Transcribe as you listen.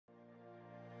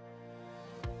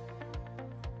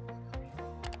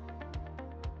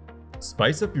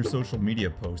Spice up your social media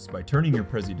posts by turning your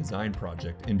Prezi Design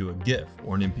project into a GIF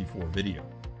or an MP4 video.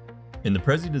 In the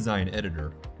Prezi Design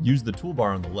editor, use the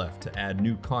toolbar on the left to add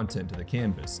new content to the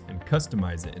canvas and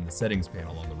customize it in the settings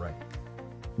panel on the right.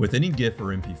 With any GIF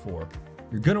or MP4,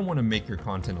 you're going to want to make your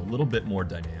content a little bit more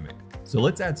dynamic, so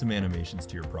let's add some animations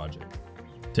to your project.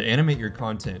 To animate your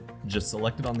content, just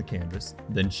select it on the canvas,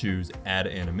 then choose Add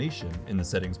Animation in the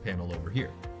settings panel over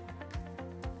here.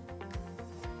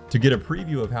 To get a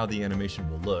preview of how the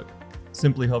animation will look,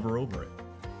 simply hover over it.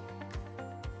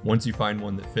 Once you find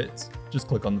one that fits, just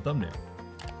click on the thumbnail.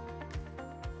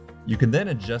 You can then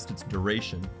adjust its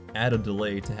duration, add a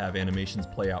delay to have animations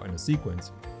play out in a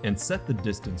sequence, and set the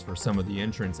distance for some of the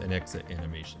entrance and exit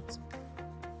animations.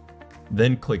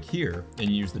 Then click here and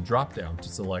use the drop-down to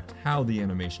select how the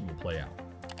animation will play out.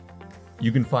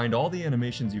 You can find all the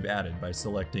animations you've added by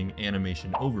selecting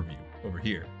Animation Overview over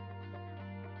here,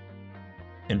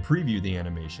 and preview the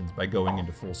animations by going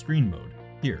into full screen mode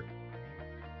here.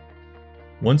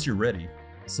 Once you're ready,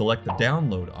 select the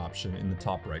download option in the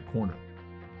top right corner.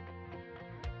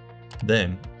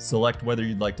 Then, select whether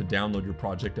you'd like to download your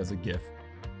project as a GIF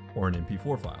or an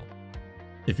MP4 file.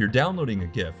 If you're downloading a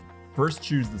GIF, first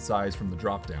choose the size from the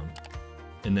drop-down,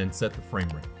 and then set the frame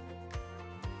rate.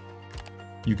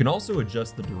 You can also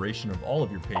adjust the duration of all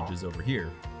of your pages over here,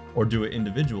 or do it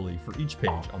individually for each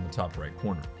page on the top right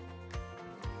corner.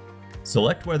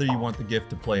 Select whether you want the GIF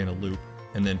to play in a loop,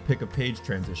 and then pick a page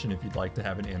transition if you'd like to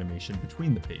have an animation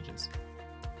between the pages.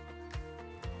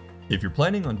 If you're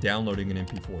planning on downloading an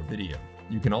MP4 video,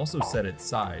 you can also set its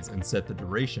size and set the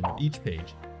duration of each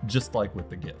page, just like with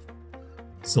the GIF.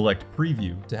 Select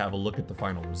Preview to have a look at the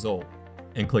final result,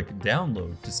 and click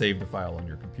Download to save the file on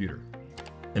your computer.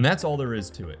 And that's all there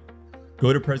is to it.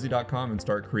 Go to Prezi.com and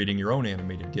start creating your own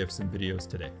animated GIFs and videos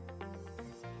today.